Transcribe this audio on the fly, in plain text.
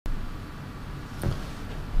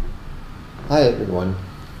Hi everyone.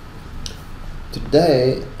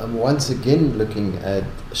 Today I'm once again looking at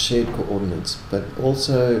shared coordinates, but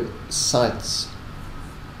also sites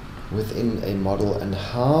within a model and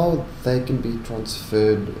how they can be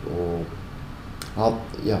transferred, or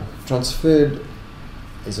transferred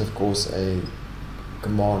is of course a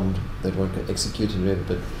command that one can execute in Revit,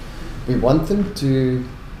 but we want them to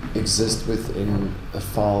exist within a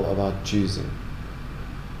file of our choosing.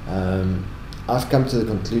 I've come to the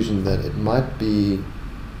conclusion that it might be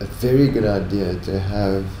a very good idea to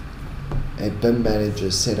have a BIM manager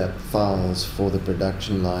set up files for the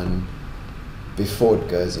production line before it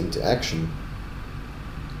goes into action,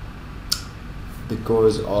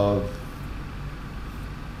 because of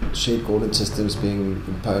shared coordinate systems being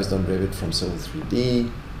imposed on Revit from Civil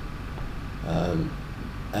 3D,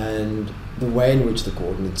 and the way in which the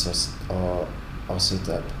coordinates are set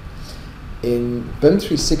up. In BIM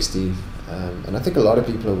 360, and I think a lot of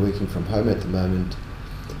people are working from home at the moment,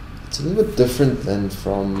 it's a little bit different than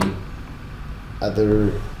from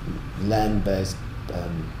other land-based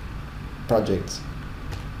projects.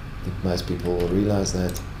 I think most people will realize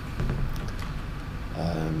that.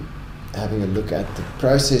 Having a look at the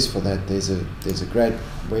process for that, there's a great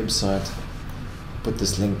website. I'll put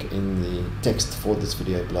this link in the text for this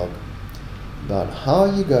video blog about how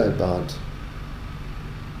you go about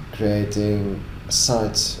creating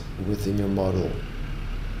sites within your model,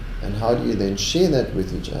 and how do you then share that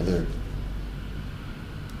with each other.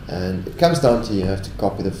 And it comes down to, you have to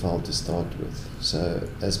copy the file to start with. So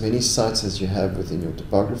as many sites as you have within your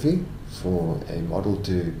topography for a model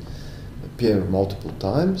to appear multiple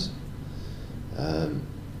times,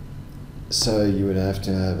 so you would have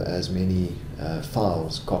to have as many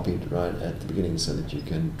files copied right at the beginning, so that you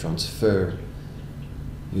can transfer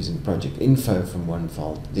using project info from one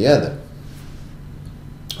file to the other.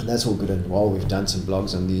 And that's all good and well. We've done some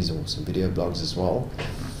blogs on these, or some video blogs as well.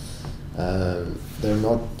 They're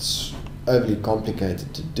not overly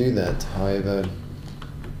complicated to do that. However,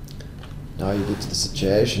 now you get to the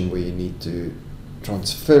situation where you need to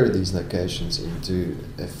transfer these locations into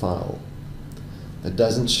a file that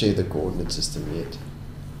doesn't share the coordinate system yet.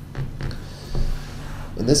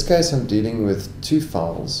 In this case, I'm dealing with two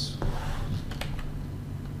files,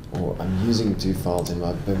 or I'm using two files in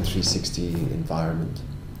my BIM 360 environment.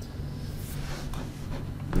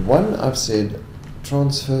 One, I've said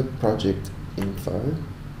transfer project info,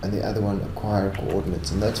 and the other one acquire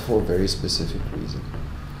coordinates, and that's for a very specific reason.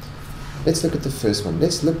 Let's look at the first one.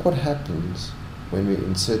 Let's look what happens when we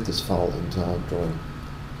insert this file into our drawing.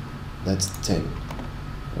 That's 10,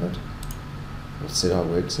 right? We'll set our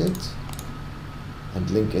work set and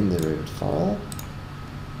link in the Revit file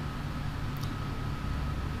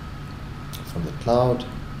from the cloud.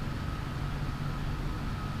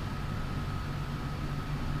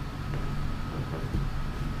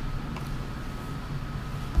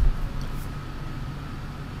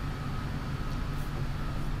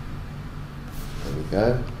 There we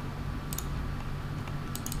go.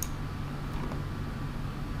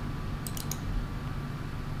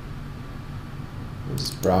 We'll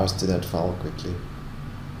just browse to that file quickly.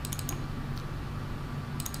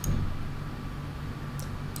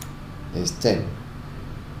 There's 10.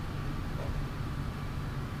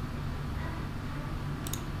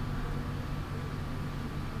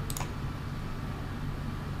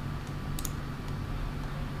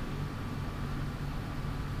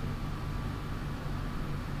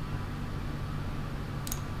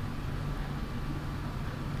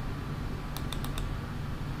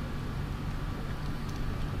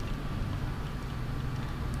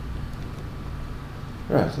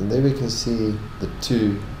 Right, and there we can see the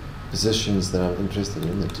two positions that I'm interested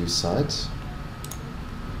in, the two sites.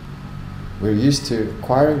 We're used to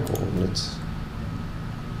acquiring coordinates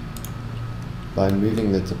by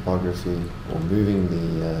moving the topography, or moving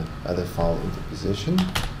the other file into position,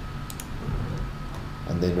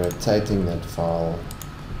 and then rotating that file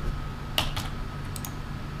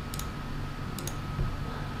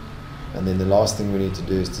and then the last thing we need to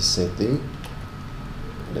do is to set the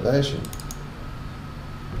elevation.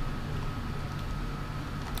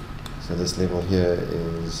 So this level here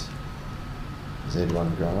is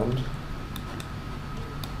Z1 ground.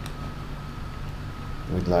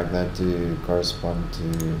 We'd like that to correspond to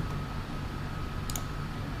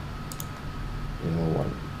level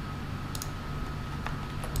 1.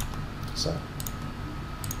 So,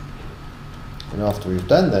 and after we've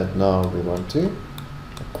done that, now we want to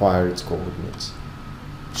acquire its coordinates.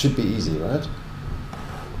 Should be easy, right?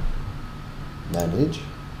 Manage,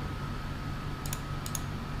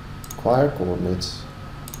 acquire coordinates,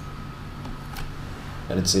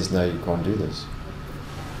 and it says no, you can't do this.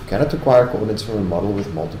 cannot acquire coordinates from a model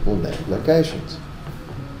with multiple named locations.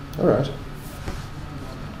 Alright.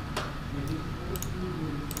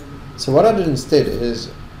 So what I did instead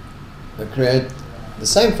is I create the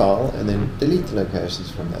same file and then delete the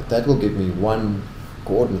locations from that. That will give me one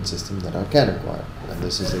coordinate system that I can acquire. And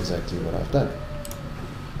this is exactly what I've done.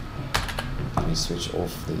 Let me switch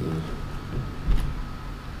off the...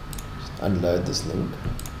 just unload this link.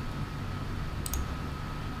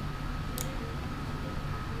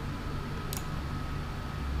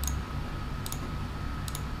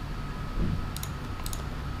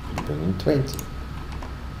 Bring in 20.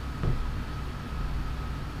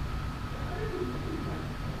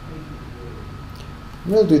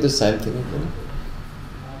 We'll do the same thing again.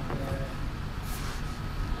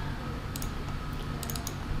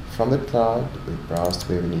 From the cloud, we browse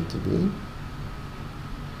to where we need to be.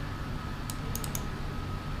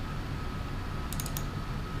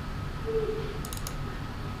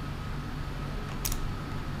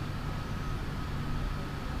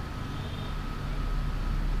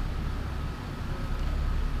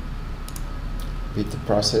 Repeat the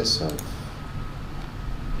process of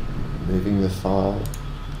moving the file,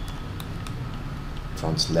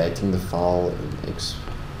 translating the file in X,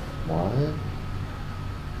 Y,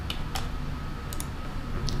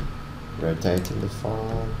 rotating the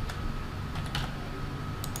file,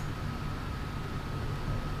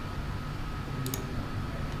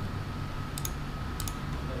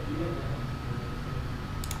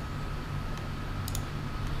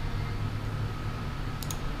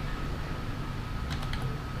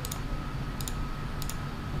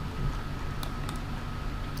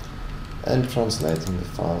 and translating the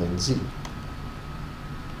file in Z.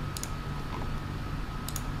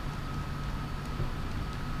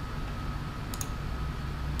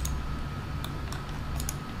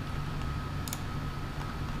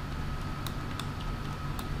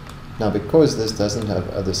 Now, because this doesn't have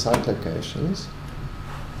other site locations,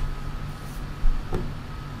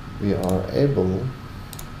 we are able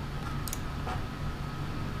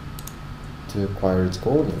to acquire its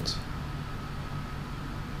coordinates.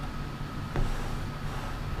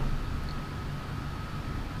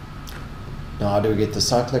 Now, how do we get the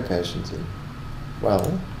site locations in?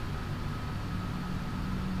 Well,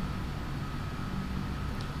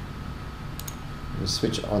 we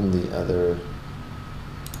switch on the other,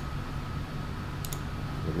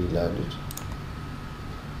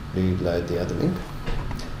 reload the other link.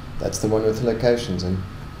 That's the one with the locations in.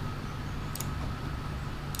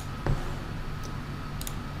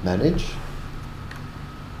 Manage,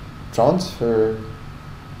 transfer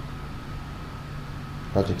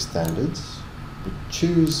project standards. We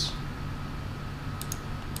choose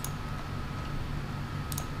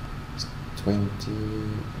 20,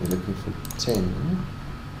 we're looking for 10.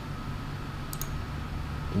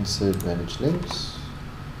 Insert manage links.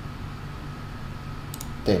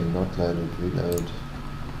 10, not loaded, reload.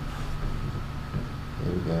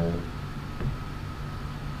 There we go.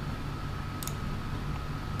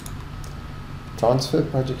 Transfer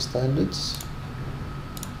project standards.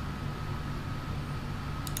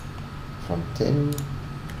 From 10,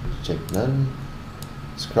 check none.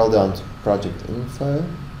 Scroll down to project info.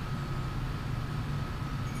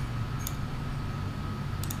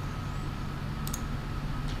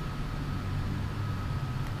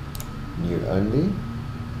 New only.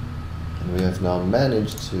 And we have now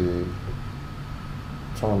managed to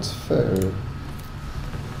transfer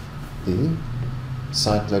the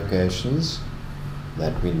site locations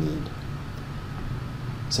that we need.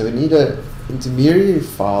 So we need an intermediary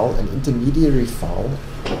file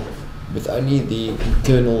with only the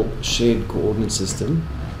internal shared coordinate system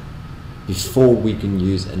before we can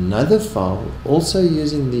use another file also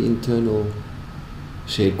using the internal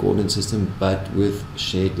shared coordinate system but with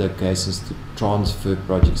shared locations to transfer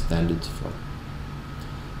project standards from.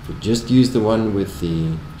 If we just use the one with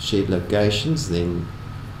the shared locations, then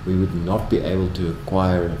we would not be able to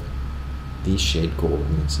acquire the shared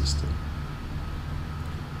coordinate system.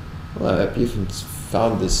 Well, I hope you've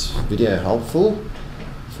found this video helpful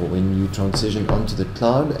for when you transition onto the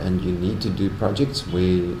cloud and you need to do projects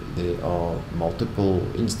where there are multiple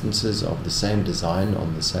instances of the same design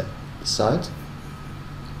on the site.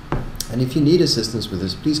 And if you need assistance with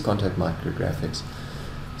this, please contact Micrographics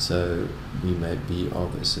so we may be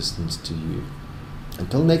of assistance to you.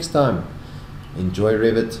 Until next time, enjoy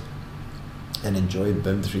Revit and enjoy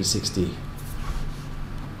BIM 360.